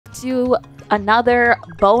to another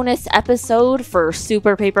bonus episode for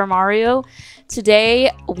Super Paper Mario.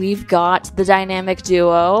 Today we've got the dynamic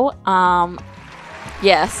duo.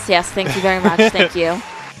 Yes, thank you very much. Thank you.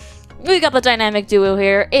 We got the dynamic duo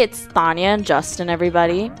here. It's Tanya and Justin,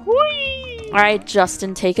 everybody. Whee! All right,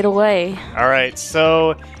 Justin, take it away. All right,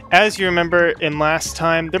 so as you remember in last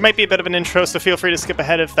time, there might be a bit of an intro, so feel free to skip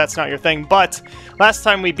ahead if that's not your thing. But last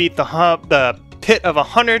time we beat the pit of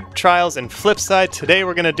 100 trials in Flipside. Today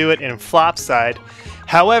we're going to do it in Flopside.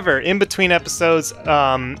 However, in between episodes,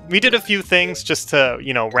 we did a few things just to,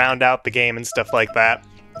 round out the game and stuff like that.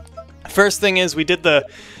 First thing is we did the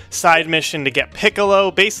side mission to get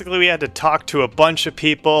Piccolo. Basically, we had to talk to a bunch of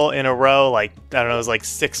people in a row, like, I don't know, it was like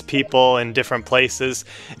 6 people in different places.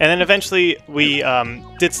 And then eventually we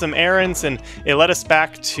did some errands, and it led us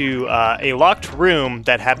back to a locked room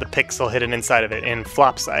that had the Pixel hidden inside of it in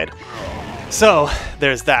Flopside. So,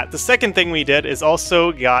 there's that. The second thing we did is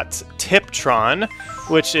also got Tiptron,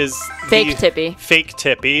 which is Fake Tippy. Fake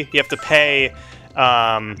Tippy. You have to pay,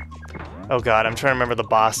 oh god, I'm trying to remember the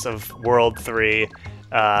boss of World 3.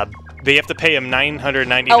 But you have to pay him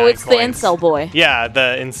 999 Oh, it's coins. the incel boy. Yeah,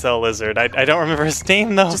 the incel lizard. I don't remember his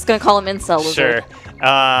name, though. Just gonna call him incel lizard.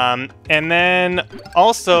 Sure. And then,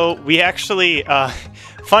 also, we actually...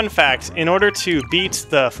 fun fact, in order to beat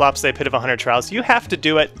the Flopside Pit of 100 Trials, you have to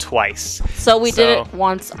do it twice. So we did it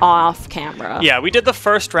once off camera. Yeah, we did the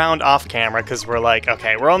first round off camera because we're like,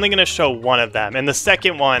 okay, we're only going to show one of them. And the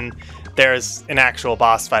second one, there's an actual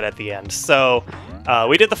boss fight at the end. So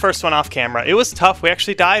we did the first one off camera. It was tough. We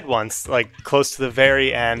actually died once, like close to the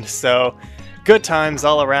very end. So good times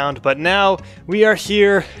all around. But now we are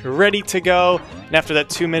here, ready to go. And after that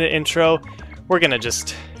 2-minute intro, we're going to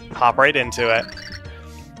just hop right into it.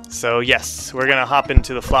 So yes, we're gonna hop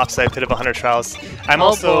into the Flopside Pit of 100 Trials.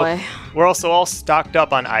 We're also all stocked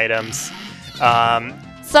up on items.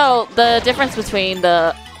 So the difference between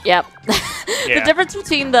the the difference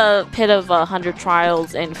between the Pit of 100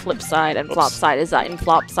 Trials in Flipside and Flopside is that in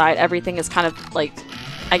Flopside everything is kind of like,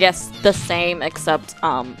 I guess, the same except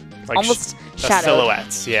like almost shadow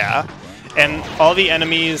silhouettes. Yeah, and all the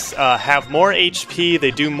enemies have more HP.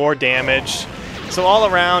 They do more damage. So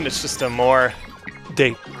all around, it's just a more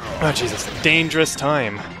dangerous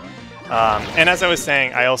time. And as I was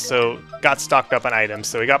saying, I also got stocked up on items,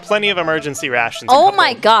 so we got plenty of emergency rations. Oh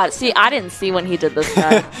my god, see, I didn't see when he did this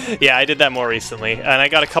guy. Yeah, I did that more recently, and I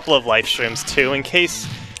got a couple of life streams too, in case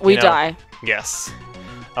we die. Yes,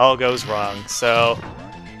 all goes wrong, so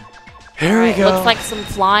here we go. Looks like some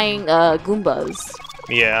flying Goombas.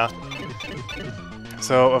 Yeah.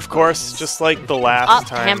 So, of course, just like the last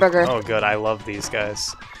time... hamburger. Oh, good, I love these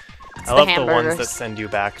guys. I love the ones that send you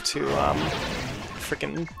back to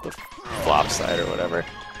freaking the Flopside or whatever.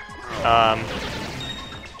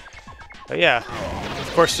 But yeah,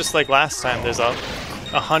 of course, just like last time, there's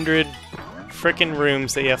 100 freaking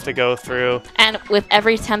rooms that you have to go through. And with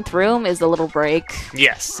every 10th room is a little break.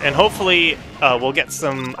 Yes, and hopefully we'll get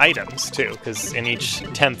some items too, because in each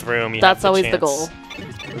 10th room you That's have always the goal.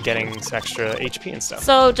 Getting some extra HP and stuff.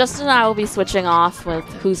 So Justin and I will be switching off with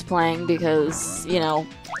who's playing because,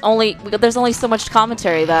 there's only so much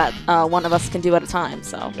commentary that one of us can do at a time,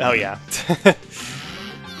 so. Oh, yeah.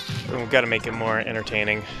 We've got to make it more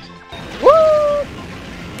entertaining. Woo!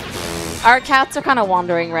 Our cats are kind of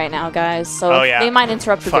wandering right now, guys, so they might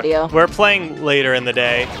interrupt the video. We're playing later in the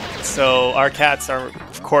day, so our cats are,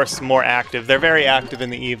 of course, more active. They're very active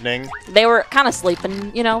in the evening. They were kind of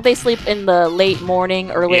sleeping, they sleep in the late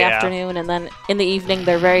morning, early afternoon, and then in the evening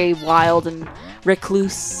they're very wild and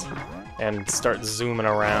recluse. And start zooming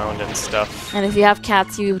around and stuff. And if you have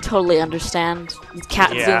cats, you totally understand.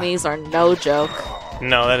 Cat zoomies are no joke.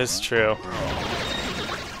 No, that is true.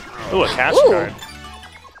 Ooh, a cash card.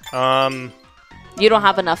 You don't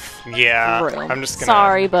have enough room. I'm just gonna...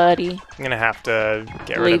 Sorry, buddy. I'm gonna have to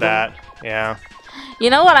get rid of that. Yeah.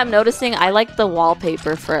 You know what I'm noticing? I like the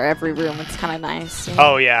wallpaper for every room. It's kind of nice.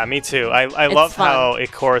 Oh, yeah, me too. I love how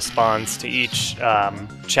it corresponds to each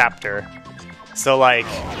chapter. So, like,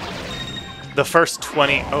 the first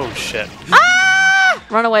 20... Oh, shit. Ah!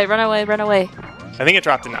 Run away, run away, run away. I think it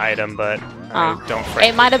dropped an item, but I don't frankly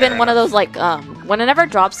It might have been one enough. of those, like, whenever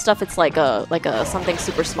it drops stuff, it's like a something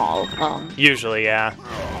super small. Usually, yeah.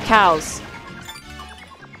 Cows.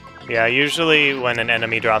 Yeah, usually when an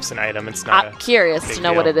enemy drops an item, it's not I'm curious to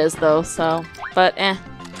know what it is, though, so... But,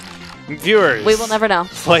 Viewers! We will never know.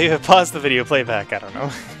 Pause the video, play back, I don't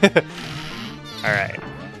know. Alright.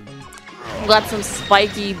 We got some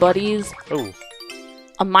spiky buddies. Ooh.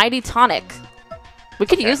 A mighty tonic. We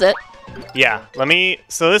could use it. Yeah,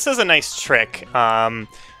 so this is a nice trick.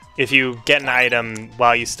 If you get an item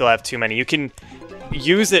while you still have too many, you can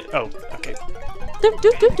use it. Oh, okay. Doop,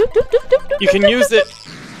 doop, doop, doop, doop, doop, doop, You can doop, use doop,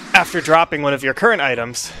 it after dropping one of your current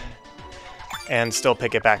items and still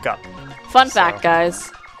pick it back up. Fun fact,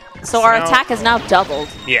 guys. So our now- attack is now doubled.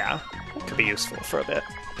 Yeah, could be useful for a bit.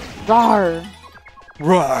 Rawr.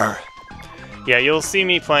 Roar. Yeah, you'll see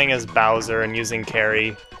me playing as Bowser and using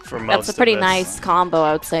carry for most of That's a pretty this. nice combo,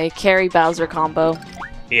 I would say. Carry Bowser combo.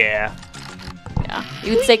 Yeah, Yeah.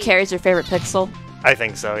 You would say Carry's your favorite pixel? I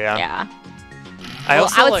think so, yeah. Yeah. I Well,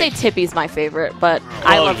 also I would like... say Tippy's my favorite, but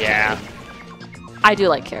I Oh, love yeah. Carry. I do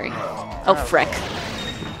like Carry. Oh, frick.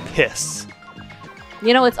 Piss.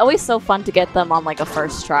 You know, it's always so fun to get them on, like, a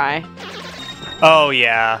first try. Oh,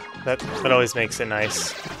 yeah. That always makes it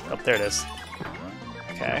nice. Oh, there it is.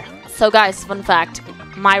 Okay. So, guys, fun fact.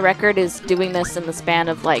 My record is doing this in the span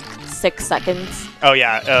of, like, 6 seconds. Oh,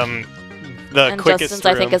 yeah, the And quickest Justin's,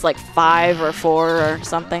 I think, room- is, like, 5 or 4 or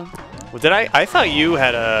something. Well, did I thought you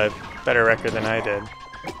had a better record than I did.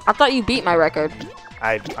 I thought you beat my record.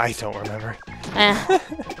 I don't remember. Eh.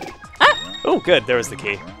 Oh, good. There was the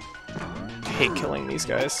key. I hate killing these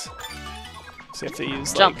guys. So you have to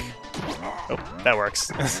use, Jump. like... Oh, that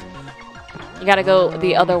works. You gotta go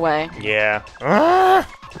the other way. Yeah. Ah!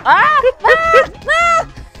 Ah!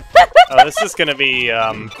 Oh, this is gonna be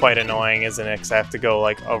quite annoying, isn't it? Because I have to go,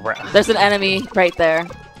 like, around. There's an enemy right there.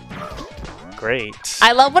 Great.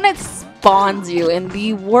 I love when it spawns you in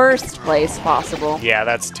the worst place possible. Yeah,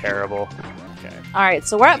 that's terrible. Okay. Alright,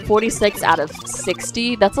 so we're at 46 out of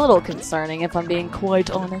 60. That's a little concerning, if I'm being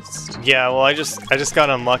quite honest. Yeah, well, I just got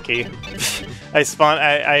unlucky. I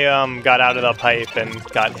got out of the pipe and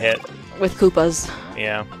got hit. With Koopas.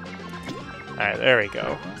 Yeah. Alright, there we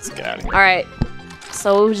go. Let's get out of here. Alright,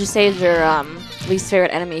 so what would you say is your least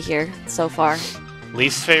favorite enemy here so far?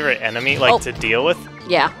 Least favorite enemy, like, Oh. to deal with?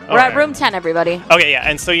 Yeah, we're at Alright. room 10, everybody. Okay, yeah,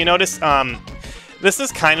 and so you notice, this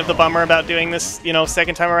is kind of the bummer about doing this,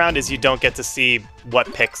 second time around, is you don't get to see what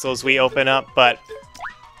pixels we open up, but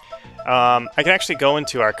I can actually go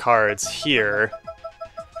into our cards here,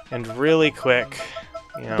 and really quick,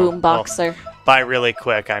 Boomboxer. well, by really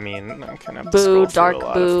quick, I mean, I kind of have to Boo, scroll through Dark a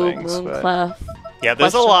lot Boo, of things, but- Moonclef. Yeah,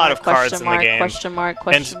 there's a Question lot mark, of cards question in mark, the game. Question mark,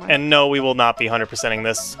 question mark. And no, we will not be 100%ing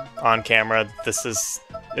this on camera.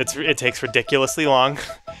 It takes ridiculously long.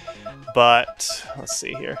 But let's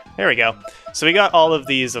see here. There we go. So we got all of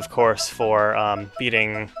these, of course, for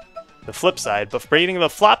beating the Flipside. But for beating the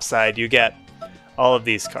Flopside, you get all of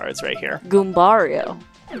these cards right here, Goombario.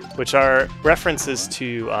 which are references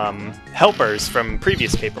to helpers from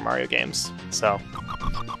previous Paper Mario games. So,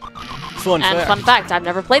 fun And fact. fun fact, I've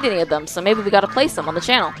never played any of them, so maybe we gotta play some on the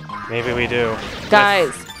channel. Maybe we do.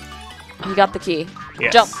 Guys, you got the key.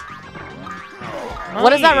 Yes. Jump.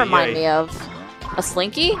 What does that Ay, remind ay. me of? A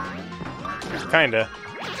Slinky? Kinda.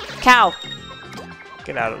 Cow.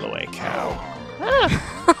 Get out of the way, cow.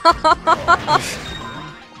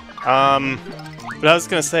 But I was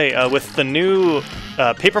gonna say, with the new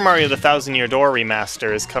Paper Mario: The Thousand Year Door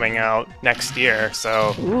remaster is coming out next year,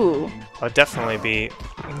 so Ooh. I'll definitely be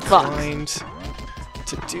inclined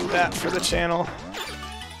to do that for the channel.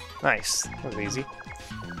 Nice, that was easy.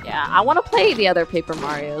 Yeah, I want to play the other Paper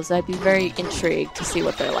Marios. I'd be very intrigued to see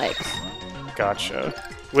what they're like. Gotcha.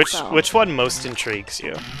 Which So. which one most intrigues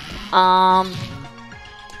you?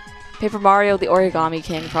 Paper Mario, the Origami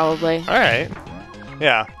King, probably. All right.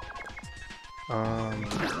 Yeah.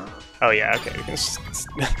 Oh yeah. Okay. we can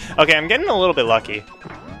okay, I'm getting a little bit lucky.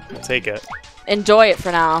 I'll take it. Enjoy it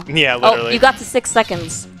for now. Yeah, Oh, literally. you got to 6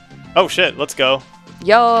 seconds. Oh shit. Let's go.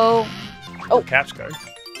 Yo. Oh. Catch card.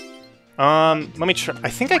 Let me try. I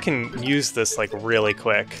think I can use this like really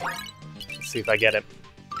quick. Let's see if I get it.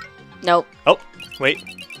 Nope. Oh, wait.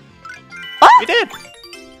 Ah! We did.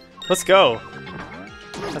 Let's go.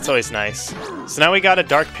 That's always nice. So now we got a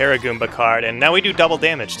Dark Paragoomba card, and now we do double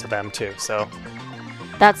damage to them too. So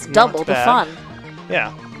That's double the bad. fun.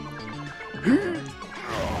 yeah.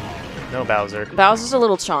 No Bowser. Bowser's a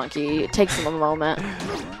little chunky. It takes him a moment.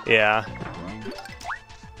 Yeah.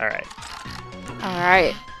 All right.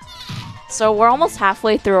 Alright. So we're almost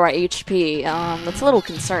halfway through our HP. That's a little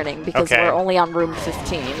concerning because Okay. we're only on room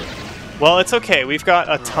 15. Well, it's okay. We've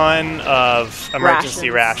got a ton of emergency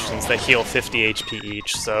Rations. rations that heal 50 HP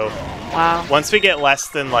each. So Wow. once we get less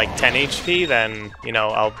than like 10 HP, then,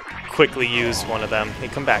 I'll quickly use one of them. Hey,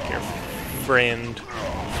 come back here, friend.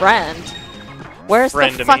 Friend. Where's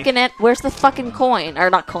Friend the to me. fucking Where's the fucking coin? Or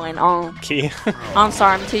not coin. Oh, Key. I'm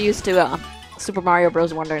sorry. I'm too used to Super Mario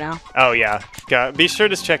Bros. Wonder now. Oh, yeah. Be sure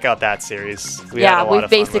to check out that series. We had a lot we've of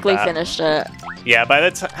fun with basically that. finished it. Yeah, by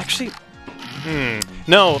the time... Actually...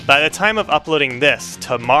 No, by the time of uploading this,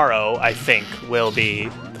 tomorrow, I think, will be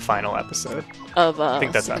the final episode. Of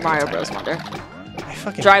think that's Super not Mario gonna Bros. time Wonder.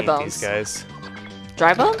 fucking Dry hate bones. these guys.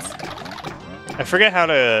 Dry bones? I forget how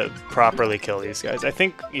to properly kill these guys. I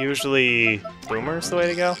think usually Boomer's the way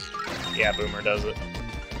to go. Yeah, Boomer does it.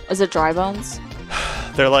 Is it dry bones?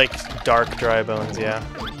 They're like dark dry bones, yeah.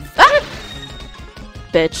 Ah!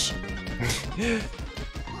 Bitch.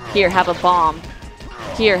 Here, have a bomb.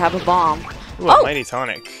 Here, have a bomb. Ooh, a Mighty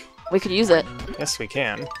Tonic. We could use it. Yes, we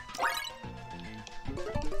can.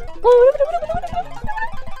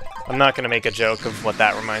 I'm not gonna make a joke of what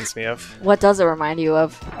that reminds me of. What does it remind you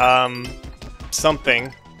of?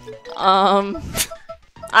 Something.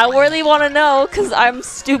 I really want to know, because I'm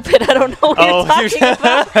stupid. I don't know what you're talking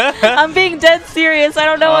about. I'm being dead serious. I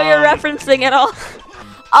don't know what you're referencing at all.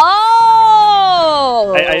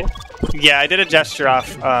 Oh! Yeah, I did a gesture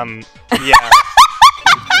off. Yeah.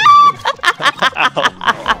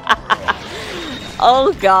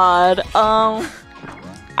 Oh, God.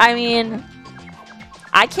 I mean,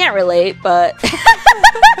 I can't relate, but...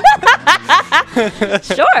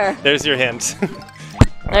 Sure. There's your hint.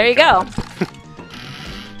 There you go.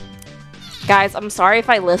 Guys, I'm sorry if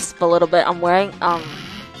I lisp a little bit. I'm wearing a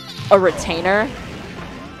retainer.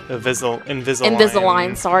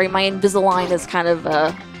 Invisalign. Sorry, my Invisalign is kind of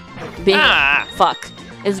being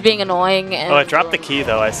being annoying. And, oh, I dropped the key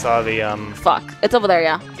though. I saw the Fuck, it's over there.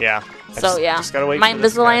 Yeah. Yeah. So yeah, just gotta wait my for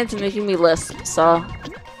this Invisalign guy. is making me lisp. So, all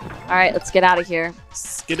right, let's get out of here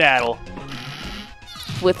Skedaddle.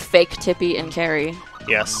 with fake Tippy and Carrie.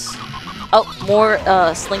 Yes. Oh, more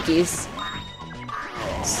slinkies.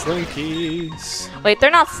 Slinkies. Wait,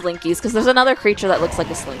 they're not slinkies because there's another creature that looks like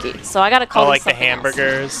a slinky. So I gotta call. Oh, these like the something else.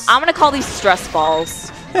 hamburgers. I'm gonna call these stress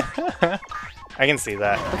balls. I can see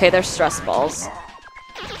that. Okay, they're stress balls.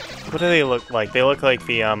 What do they look like? They look like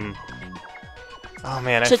the Oh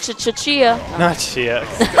man, Chia. not chia.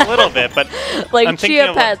 A little bit, but Like I'm thinking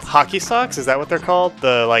chia of pets. like, hockey socks. Is that what they're called?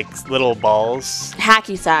 The like little balls.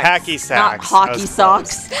 Hacky sacks. Hacky sacks. Not hockey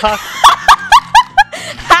socks.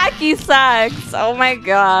 Hacky sacks. Oh my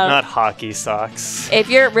god. Not hockey socks. If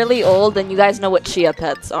you're really old, then you guys know what chia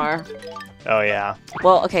pets are. Oh yeah.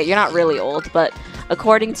 Well, okay, you're not really old, but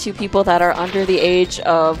according to people that are under the age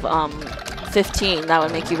of 15, that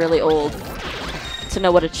would make you really old to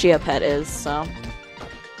know what a chia pet is, so.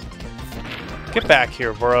 Get back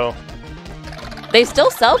here, bro. They still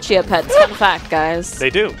sell chia pets, fun fact, guys. They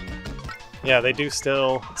do. Yeah, they do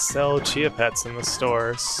still sell chia pets in the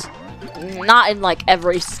stores. Not in, like,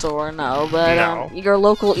 every store, no, but No. your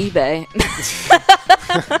local eBay.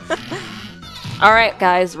 Alright,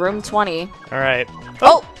 guys, room 20. Alright.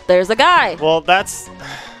 Oh, there's a guy! Well, that's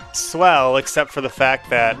swell, except for the fact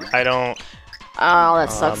that I don't Oh,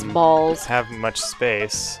 that sucks balls. have much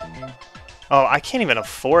space. Oh, I can't even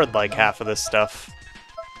afford, like, half of this stuff.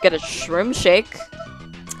 Get a shroom shake.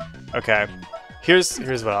 Okay. Here's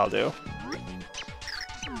what I'll do.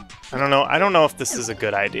 I don't know if this is a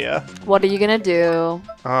good idea. What are you gonna do?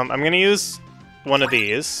 I'm gonna use one of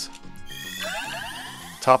these.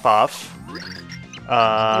 Top off.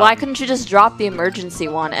 Why couldn't you just drop the emergency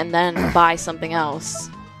one and then buy something else?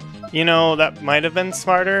 You know, that might have been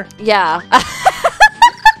smarter, Yeah.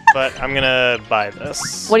 but I'm gonna buy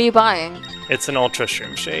this. What are you buying? It's an Ultra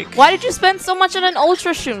Shroom Shake. Why did you spend so much on an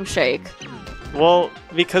Ultra Shroom Shake? Well,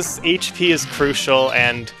 because HP is crucial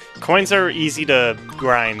and coins are easy to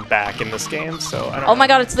grind back in this game, so I don't Oh my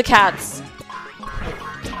god, it's the cats.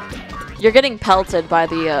 You're getting pelted by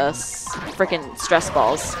the freaking stress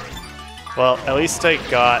balls. Well, at least I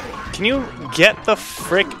got... Can you get the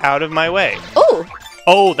frick out of my way? Ooh!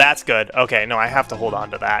 Oh, that's good. Okay, no, I have to hold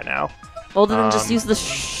on to that now. Well, then just use the The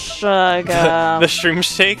Shroom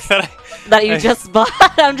Shake that you just bought.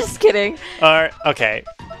 I'm just kidding. Alright, okay.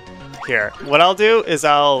 Here, what I'll do is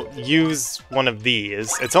I'll use one of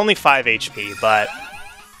these. It's only 5 HP, but,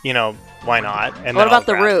 you know, why not? And What then about I'll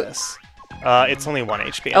the grab root? this. It's only 1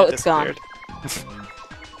 HP and Oh, it it's gone. disappeared.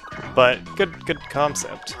 But good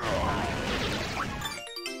concept.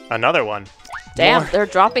 Another one. Damn, they're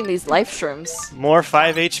dropping these life shrooms. More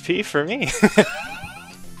 5 HP for me.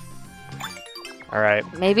 Alright.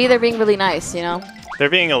 Maybe they're being really nice, you know? They're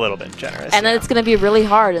being a little bit generous. And then it's gonna be really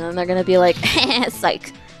hard, and then they're gonna be like,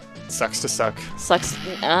 psych. Sucks to suck. Sucks.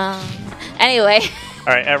 Anyway.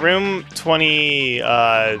 Alright, at room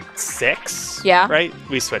 26, Yeah. right?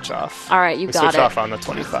 We switch off. Alright, you We got switch it. off on the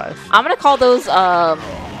 25. I'm gonna call those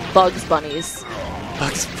Bugs Bunnies.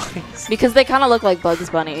 Bugs Bunnies. Because they kind of look like Bugs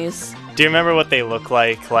Bunnies. Do you remember what they look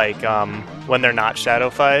like when they're not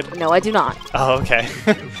shadowfied? No, I do not. Oh, okay.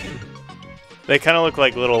 They kind of look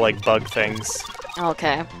like little bug things.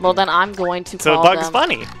 Okay. Well, then I'm going to So call Bugs them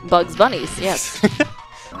Bunny. Bugs Bunnies, yes.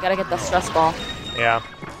 Gotta get the stress ball. Yeah.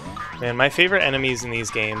 Man, my favorite enemies in these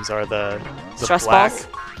games are the Stress black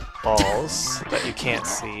balls? balls that you can't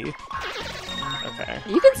see. Okay,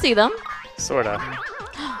 You can see them. sorta.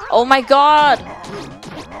 Oh my god!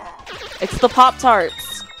 It's the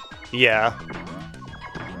Pop-Tarts. Yeah.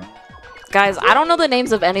 Guys, I don't know the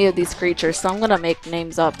names of any of these creatures, so I'm gonna make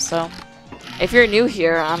names up, so... If you're new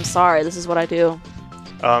here, I'm sorry, this is what I do.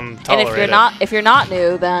 And if you're not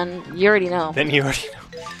new, then you already know. Then you already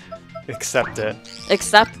know. Accept it.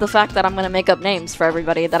 Except the fact that I'm gonna make up names for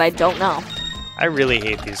everybody that I don't know. I really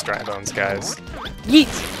hate these dry bones, guys. Yeet!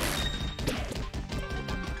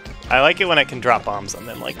 I like it when I can drop bombs on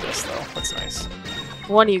them like this, though. That's nice.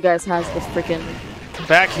 One of you guys has the freaking...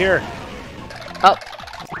 Back here. Oh.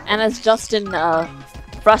 And as Justin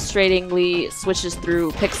frustratingly switches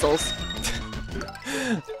through Pixls,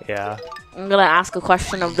 Yeah. I'm gonna ask a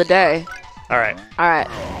question of the day. Alright. Alright.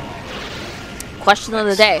 Question of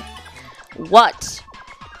the day. What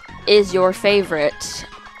is your favorite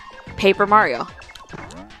Paper Mario?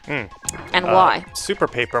 And why? Super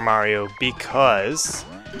Paper Mario, because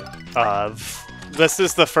of... This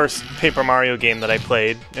is the first Paper Mario game that I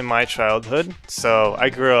played in my childhood, so I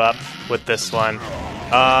grew up with this one.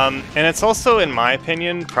 And it's also, in my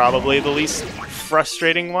opinion, probably the least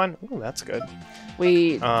frustrating one. Ooh, that's good.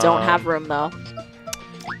 We don't have room, though.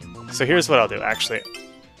 So here's what I'll do, actually.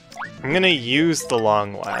 I'm gonna use the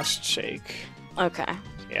long last shake. Okay.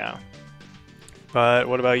 Yeah. But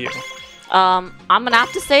what about you? I'm gonna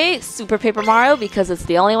have to say Super Paper Mario because it's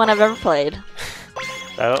the only one I've ever played.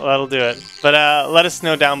 That'll do it. But let us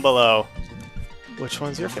know down below which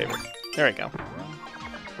one's your favorite. There we go.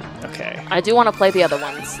 Okay. I do want to play the other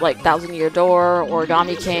ones, like Thousand Year Door,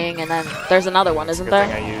 Origami King, and then there's another one, isn't there?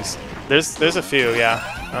 Good thing I use. There's a few, yeah.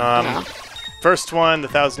 Yeah. First one, the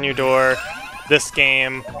Thousand Year Door. This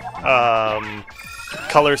game,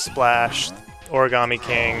 Color Splash, Origami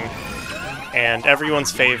King, and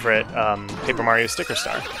everyone's favorite, Paper Mario Sticker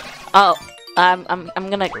Star. Oh, I'm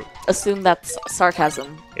gonna assume that's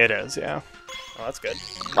sarcasm. It is, yeah. Oh, that's good.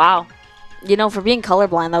 Wow. You know, for being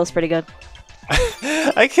colorblind, that was pretty good.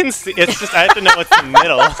 I can see. It's just I have to know what's in the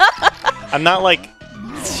middle. I'm not like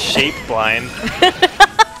shape blind.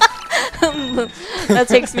 That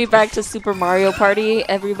takes me back to Super Mario Party,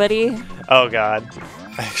 everybody. Oh god.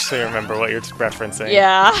 I actually remember what you're referencing.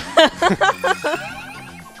 Yeah.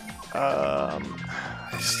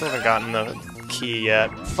 I still haven't gotten the key yet.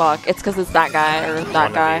 Fuck, it's because it's that guy or that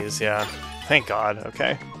One guy. of these, yeah. Thank god,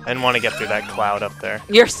 okay. I didn't want to get through that cloud up there.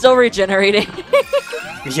 You're still regenerating.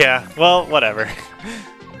 Yeah, well, whatever.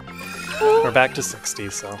 We're back to 60,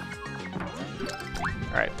 so.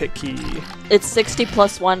 Alright, pick key. It's 60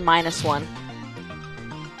 plus 1 minus 1.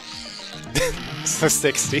 So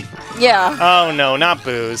 60. Yeah. Oh no, not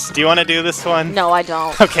booze. Do you want to do this one? No, I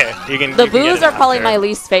don't. Okay, you can. The you can get boos it are probably after. my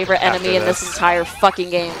least favorite enemy in this. this entire fucking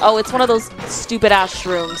game. Oh, it's one of those stupid ass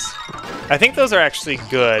shrooms. I think those are actually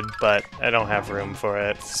good, but I don't have room for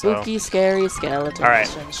it. So. Spooky, scary skeleton. All right.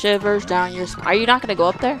 Shivers down your spine. Are you not gonna go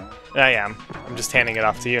up there? I am. I'm just handing it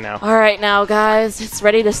off to you now. All right, now guys, it's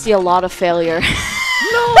ready to see a lot of failure.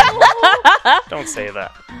 No! Don't say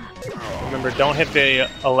that. Remember, don't hit the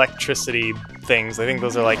electricity things. I think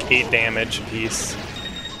those are like 8 damage a piece.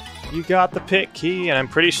 You got the pick key, and I'm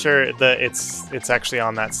pretty sure that it's actually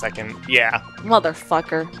on that second. Yeah,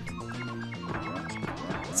 Motherfucker.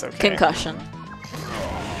 it's okay. Concussion.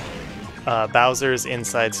 Bowser's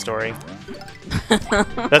Inside Story.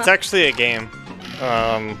 That's actually a game.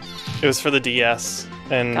 It was for the DS,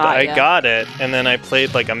 and I got it, and then I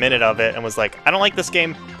played like a minute of it and was like, I don't like this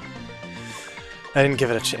game. I didn't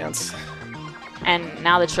give it a chance. And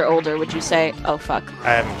now that you're older, would you say, oh fuck?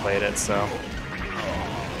 I haven't played it, so.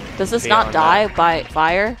 Does this not die by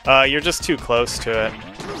fire? You're just too close to it.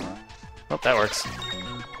 Oh, that works.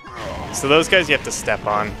 So those guys you have to step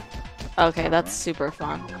on. Okay, that's super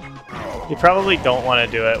fun. You probably don't want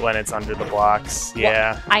to do it when it's under the blocks.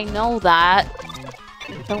 Yeah. Well, I know that.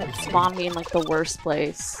 Don't spawn me in like the worst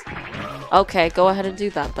place. Okay, go ahead and do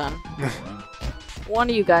that then. One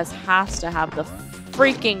of you guys has to have the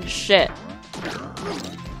freaking shit.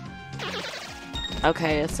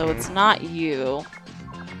 Okay, so it's not you.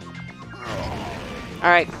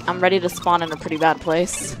 Alright, I'm ready to spawn in a pretty bad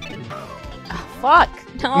place. Oh, fuck!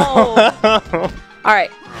 No!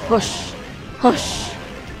 Alright, push. Push.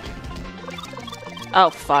 Oh,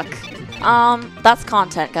 fuck. That's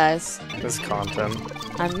content, guys. This content.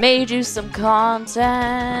 I made you some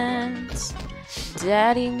content.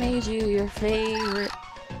 Daddy made you your favorite.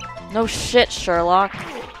 No shit, Sherlock.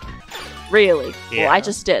 Really? Yeah. Well, I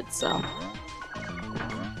just did, so.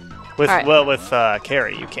 With All right. well, with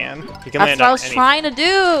Carrie, you can. You can That's land what I on was anything. trying to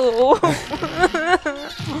do.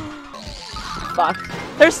 fuck.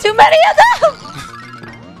 There's too many of them!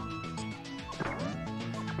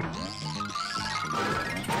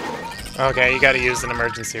 Okay, you gotta use an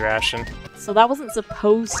emergency ration. So that wasn't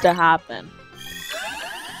supposed to happen.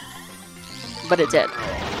 But it did.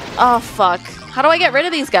 Oh, fuck. How do I get rid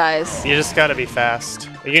of these guys? You just gotta be fast.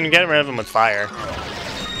 You can get rid of them with fire.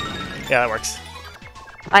 Yeah, that works.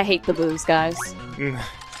 I hate the boos, guys.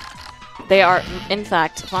 They are, in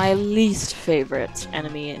fact, my least favorite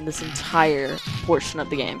enemy in this entire portion of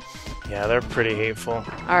the game. Yeah, they're pretty hateful.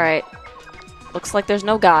 Alright. Looks like there's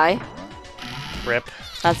no guy. Rip.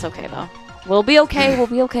 That's okay, though. We'll be okay, we'll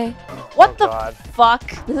be okay. What the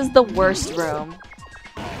fuck? This is the worst room.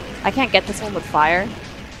 I can't get this one with fire.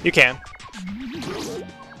 You can.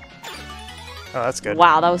 Oh, that's good.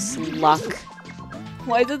 Wow, that was luck.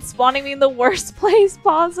 Why is it spawning me in the worst place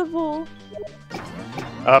possible?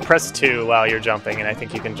 Press 2 while you're jumping, and I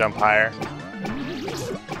think you can jump higher.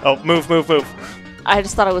 Oh, move, move, move. I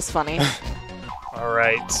just thought it was funny.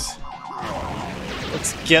 Alright.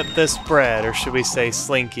 Let's get this bread, or should we say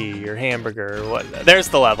slinky, or hamburger, or what? There's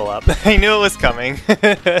the level up. I knew it was coming.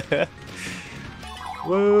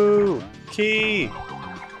 Woo! Key!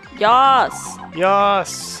 Yas!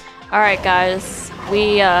 Yas! Alright, guys.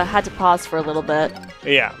 We had to pause for a little bit.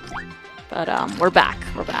 Yeah. But we're back.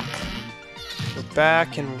 We're back. We're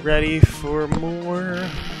back and ready for more.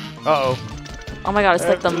 Uh-oh. Oh my god, it's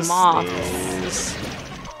like the moth. Sneeze.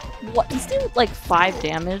 What? He's doing like 5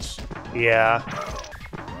 damage? Yeah.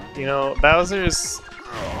 You know, Bowser's...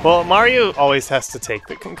 Well, Mario always has to take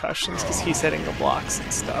the concussions because he's hitting the blocks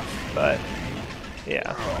and stuff, but...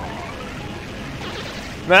 Yeah.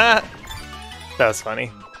 That was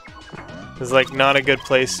funny. It's like not a good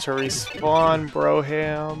place to respawn,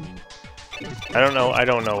 Broham. I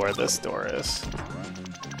don't know where this door is.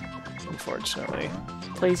 Unfortunately.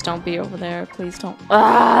 Please don't be over there. Please don't.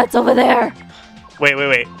 Ah, it's over there! Wait.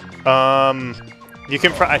 You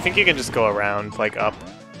can I think you can just go around, like up.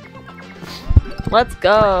 Let's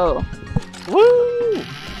go! Woo!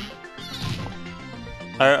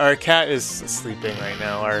 Our cat is sleeping right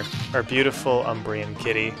now, our beautiful Umbrian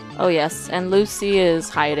kitty. Oh yes, and Lucy is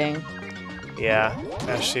hiding. Yeah,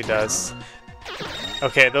 as she does.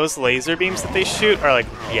 Okay, those laser beams that they shoot are like,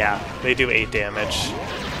 yeah, they do 8 damage.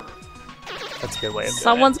 That's a good way of doing it.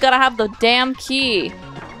 Someone's gotta have the damn key!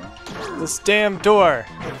 This damn door!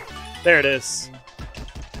 There it is.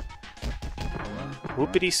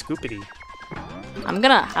 Whoopity scoopity. I'm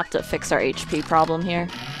gonna have to fix our HP problem here.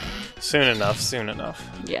 Soon enough, soon enough.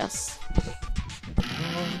 Yes.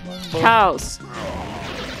 Cows!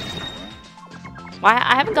 Why?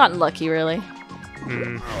 I haven't gotten lucky, really.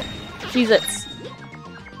 Cheez-Its.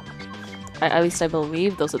 At least I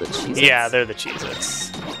believe those are the Cheez-Its. Yeah, they're the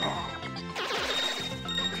Cheez-Its.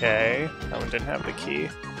 Okay, that one didn't have the key.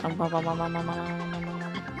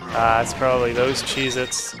 It's probably those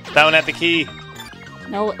Cheez-Its. That one had the key!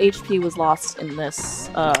 No HP was lost in this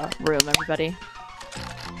room, everybody.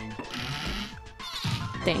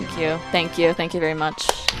 Thank you. Thank you. Thank you very much.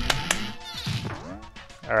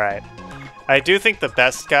 Alright. I do think the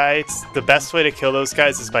best way to kill those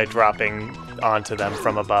guys is by dropping onto them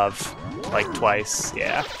from above. Like twice,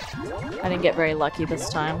 yeah. I didn't get very lucky this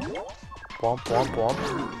time. Womp, womp, womp.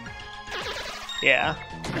 Yeah.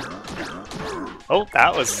 Oh,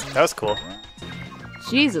 that was cool.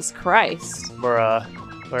 Jesus Christ.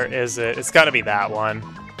 Where is it? It's gotta be that one.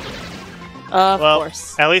 Of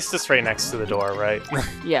course. At least it's right next to the door, right?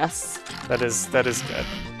 Yes. That is good.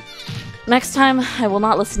 Next time, I will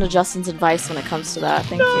not listen to Justin's advice when it comes to that.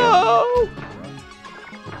 Thank you.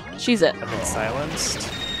 Cheez-It. I've been silenced.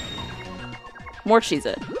 More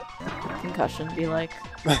Cheez-It. Concussion, be like.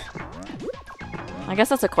 I guess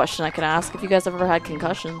that's a question I could ask if you guys have ever had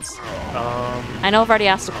concussions. I know I've already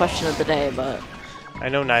asked a question of the day, but... I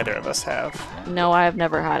know neither of us have. No, I have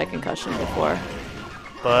never had a concussion before.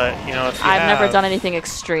 But, you know, if you I've never done anything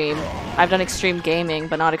extreme. I've done extreme gaming,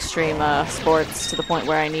 but not extreme sports to the point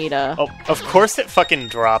where I need a... Oh, of course it fucking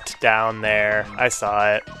dropped down there. I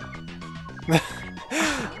saw it.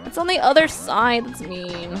 It's on the other side, that's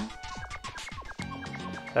mean.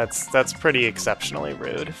 That's pretty exceptionally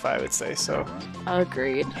rude, if I would say so.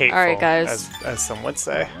 Agreed. Hateful, alright, guys. As some would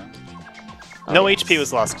say. Oh, no yes. HP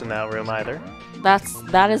was lost in that room either.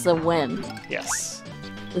 That is a win. Yes.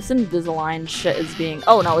 This Invisalign shit is being...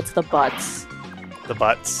 Oh no, it's the butts. The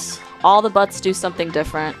butts. All the butts do something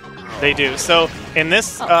different. They do. So in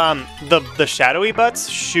this, the shadowy butts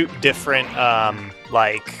shoot different,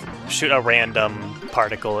 shoot a random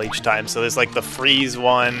particle each time. So there's like the freeze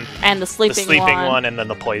one, and the sleeping one, and then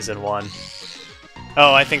the poison one.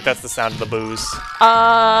 Oh, I think that's the sound of the booze.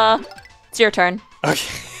 It's your turn. Okay.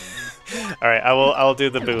 All right, I'll do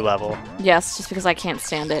the boo level. Yes, just because I can't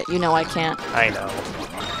stand it. You know I can't. I know.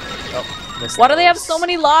 Oh, missed Why do they have those. so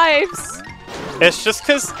many lives? It's just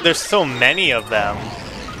because there's so many of them.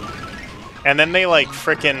 And then they like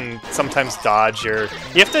frickin' sometimes dodge your...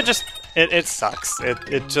 You have to just... It sucks.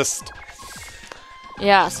 It just...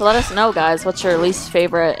 Yeah, so let us know, guys. What's your least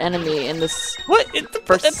favorite enemy in this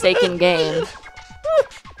forsaken game?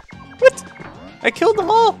 What? I killed them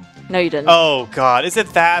all. No, you didn't. Oh god, is it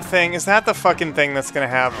that thing? Is that the fucking thing that's gonna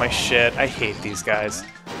have my shit? I hate these guys.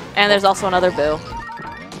 And there's also another boo.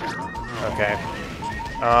 Okay.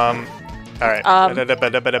 Alright.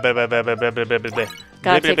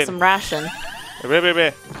 Gotta take some ration.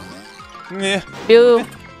 Yeah. Boo.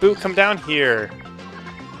 Boo, come down here.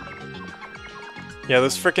 Yeah,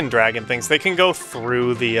 those frickin' dragon things. They can go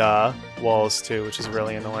through the walls too, which is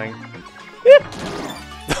really annoying.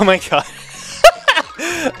 Oh my god.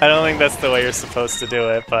 I don't think that's the way you're supposed to do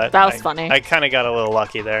it, but that was funny. I kind of got a little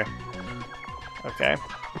lucky there. Okay.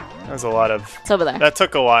 That was a lot of... It's over there. That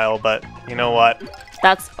took a while, but you know what?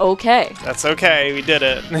 That's okay. That's okay. We did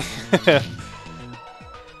it.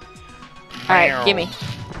 Alright, gimme.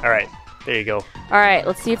 Alright, there you go. Alright,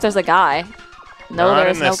 let's see if there's a guy. No, Not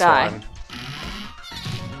there's in no this guy. one.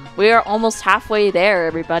 We are almost halfway there,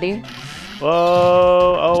 everybody.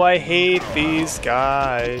 Whoa! Oh, I hate these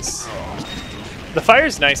guys. The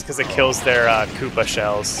fire's nice because it kills their Koopa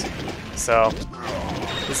shells. So,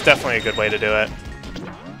 it's definitely a good way to do it.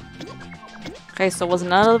 Okay, so it was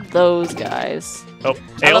none of those guys. Oh,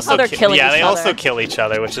 I love how they're killing yeah, each they also other. kill each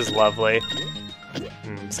other, which is lovely.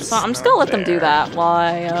 So I'm just gonna let them do that while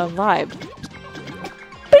I vibe.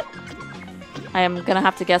 I am gonna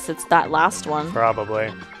have to guess it's that last one.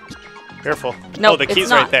 Probably. Careful. No, oh, the it's key's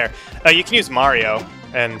not. right there. You can use Mario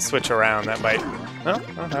and switch around. That might... Oh,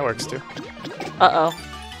 that works too. Uh-oh.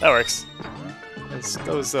 That works. That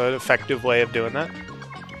was an effective way of doing that.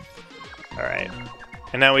 Alright.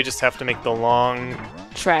 And now we just have to make the long...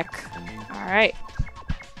 Trek. Alright.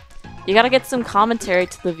 You gotta get some commentary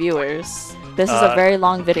to the viewers. This is a very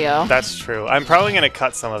long video. That's true. I'm probably going to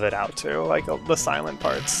cut some of it out too, like the silent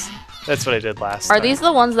parts. That's what I did last time. Are these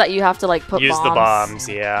the ones that you have to like put Use bombs? the bombs,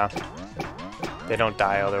 yeah. They don't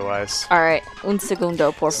die otherwise. Alright, un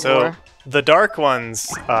segundo, por So, favor. the dark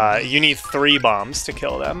ones, you need 3 bombs to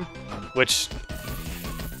kill them, which...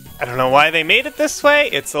 I don't know why they made it this way.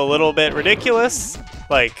 It's a little bit ridiculous.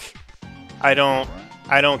 Like, I don't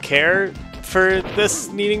care for this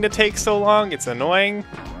needing to take so long. It's annoying.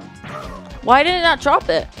 Why did it not drop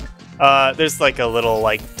it? There's like a little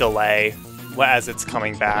like delay as it's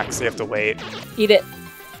coming back, so you have to wait. Eat it.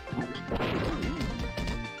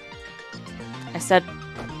 I said...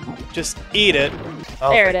 Just eat it.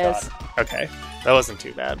 Oh, There it thank is. God. Okay, that wasn't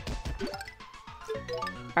too bad.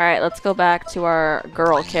 Alright, let's go back to our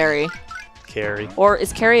girl, Carrie. Carrie. Or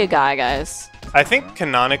is Carrie a guy, guys? I think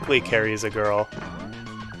canonically Carrie's a girl.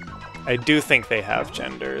 I do think they have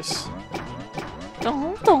genders.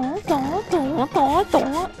 Not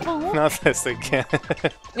this again.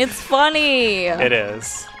 It's funny! It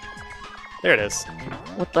is. There it is.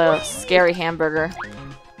 With the scary hamburger.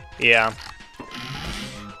 Yeah.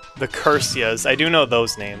 The Cursias. I do know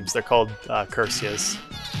those names. They're called Cursias.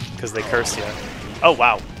 Because they curse you. Oh,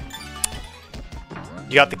 wow.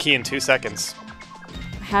 You got the key in 2 seconds.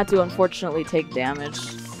 I had to unfortunately take damage.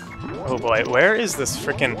 Oh boy, where is this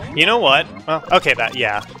frickin'... You know what? Well, okay,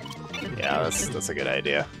 yeah. Yeah, that's a good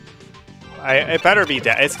idea. It better be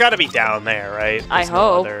down. It's gotta be down there, right? I There's no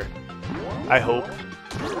hope. other- I hope.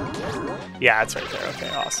 Yeah, it's right there. Okay,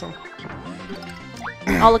 awesome.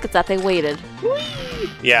 Oh, look at that. They waited.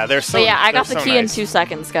 Yeah, they're so But yeah, I got the they're so key in nice. 2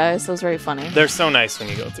 seconds, guys. That was very funny. They're so nice when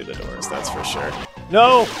you go through the doors, that's for sure.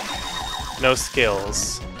 No! No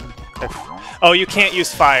skills. Oh, you can't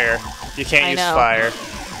use fire. You can't use fire.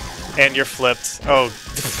 And you're flipped. Oh.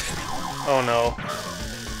 Oh no.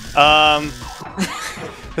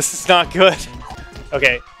 This is not good.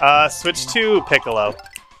 Okay, switch to Piccolo.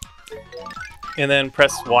 And then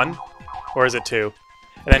press 1. Or is it 2?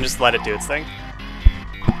 And then just let it do its thing.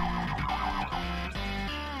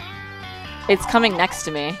 It's coming next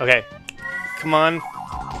to me. Okay. Come on.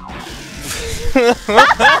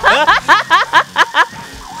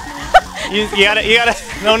 you gotta.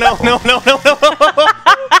 No.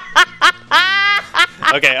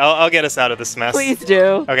 Okay, I'll get us out of this mess. Please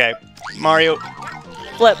do. Okay, Mario.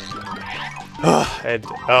 Flip.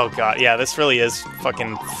 Oh god, yeah, this really is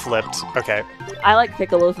fucking flipped. Okay. I like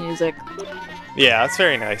Piccolo's music. Yeah, that's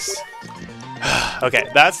very nice. Okay,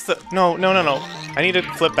 that's the... No. I need to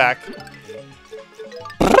flip back.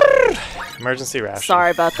 Emergency ration. Sorry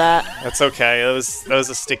about that. That's okay. That was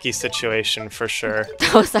a sticky situation for sure.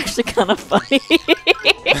 That was actually kind of funny.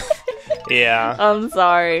 Yeah. I'm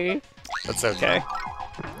sorry. That's okay.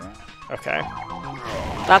 Okay.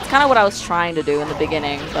 That's kind of what I was trying to do in the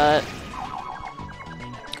beginning, but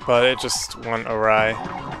it just went awry.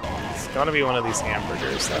 It's gotta be one of these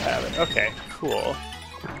hamburgers that have it. Okay, cool.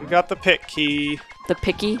 We got the pick key. The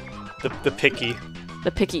picky? The picky.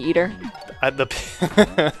 The picky eater?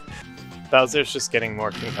 Bowser's just getting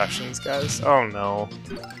more concussions, guys. Oh no.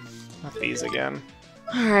 Not these again.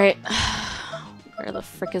 Alright. Where the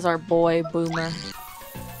frick is our boy, Boomer?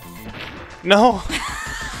 No!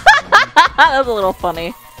 That was a little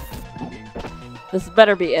funny. This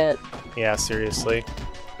better be it. Yeah, seriously.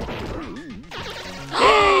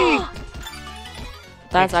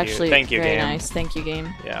 That's actually Thank you, very game. nice. Thank you,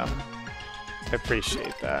 game. Yeah. I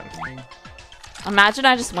appreciate that. Imagine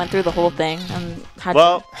I just went through the whole thing and had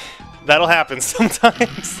Well, that'll happen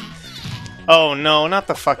sometimes. Oh no, not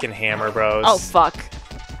the fucking hammer bros. Oh, fuck.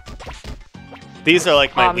 These are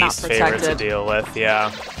like my I'm not least favorite to protected. deal with, yeah.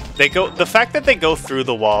 The fact that they go through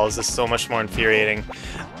the walls is so much more infuriating.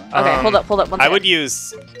 Okay, hold up. One I second. would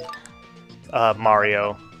use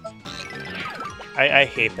Mario. I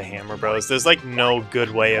hate the hammer bros. There's like no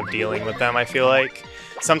good way of dealing with them, I feel like.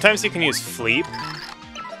 Sometimes you can use Fleep.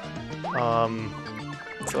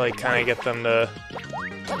 To like kind of get them to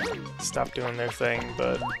stop doing their thing,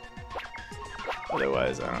 but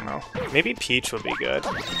otherwise, I don't know. Maybe Peach would be good.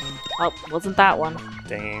 Oh, wasn't that one.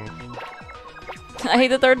 Dang. I hate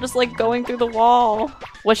that they're just like going through the wall.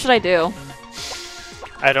 What should I do?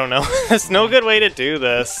 I don't know. There's no good way to do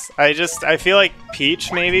this. I feel like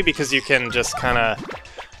Peach maybe, because you can just kind of,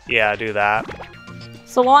 yeah, do that.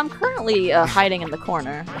 So while I'm currently hiding in the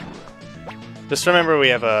corner. Just remember we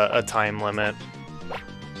have a time limit.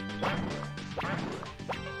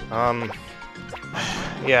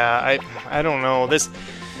 Yeah, I don't know.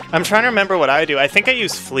 I'm trying to remember what I do. I think I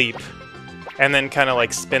use Fleep, and then kind of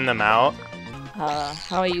like spin them out. How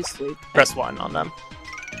do I use sleep? Press 1 on them.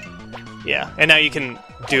 Yeah, and now you can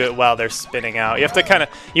do it while they're spinning out. You have to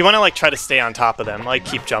you want to like try to stay on top of them, like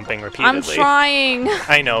keep jumping repeatedly. I'm trying.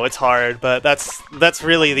 I know, it's hard, but that's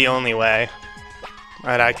really the only way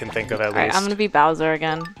that I can think of at Alright, least. I'm gonna be Bowser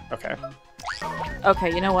again. Okay. Okay,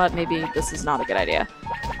 you know what? Maybe this is not a good idea.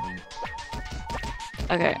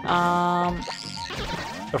 Okay,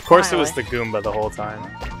 Of course it was finally. the Goomba the whole time.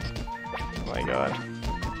 Oh my god.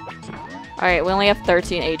 Alright, we only have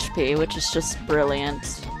 13 HP, which is just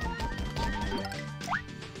brilliant.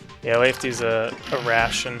 Yeah, we have to use a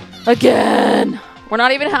ration. Again! We're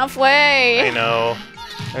not even halfway! I know.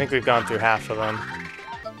 I think we've gone through half of them.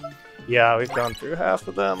 Yeah, we've gone through half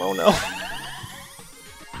of them. Oh no.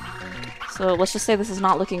 So let's just say this is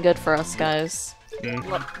not looking good for us, guys.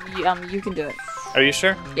 Mm. You can do it. Are you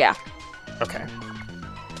sure? Yeah. Okay.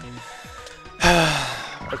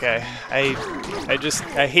 Okay.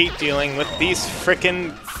 I hate dealing with these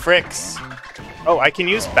frickin' fricks. Oh, I can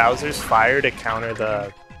use Bowser's fire to counter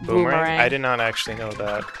the boomerang. I did not actually know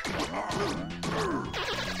that.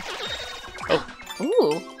 Oh.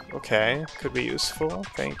 Ooh. Okay. Could be useful.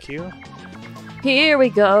 Thank you. Here we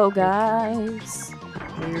go, guys.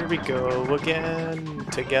 Here we go again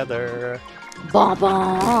together. Ba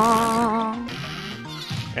ba.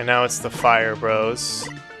 And now it's the Fire Bros.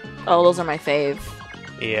 Oh, those are my fave.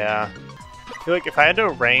 Yeah. I feel like if I had to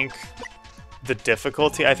rank the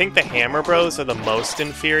difficulty, I think the Hammer Bros are the most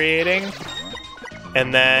infuriating.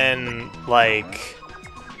 And then, like...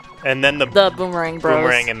 And then the Boomerang Bros.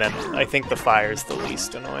 Boomerang, and then I think the Fire's the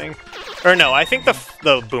least annoying. Or no, I think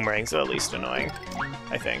the Boomerangs are the least annoying.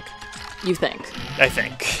 I think. You think. I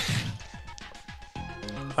think.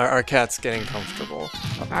 Our cat's getting comfortable.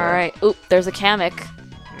 Alright. Oop, there's a Kamek.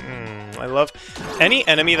 I love... Any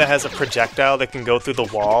enemy that has a projectile that can go through the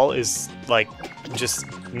wall is, like, just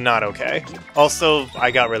not okay. Also,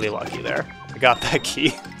 I got really lucky there. I got that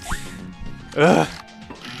key. Ugh.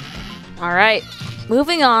 Alright.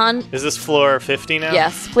 Moving on. Is this floor 50 now?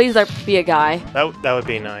 Yes, please be a guy. That would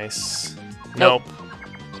be nice. Nope.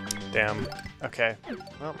 Damn. Okay.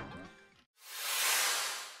 Well...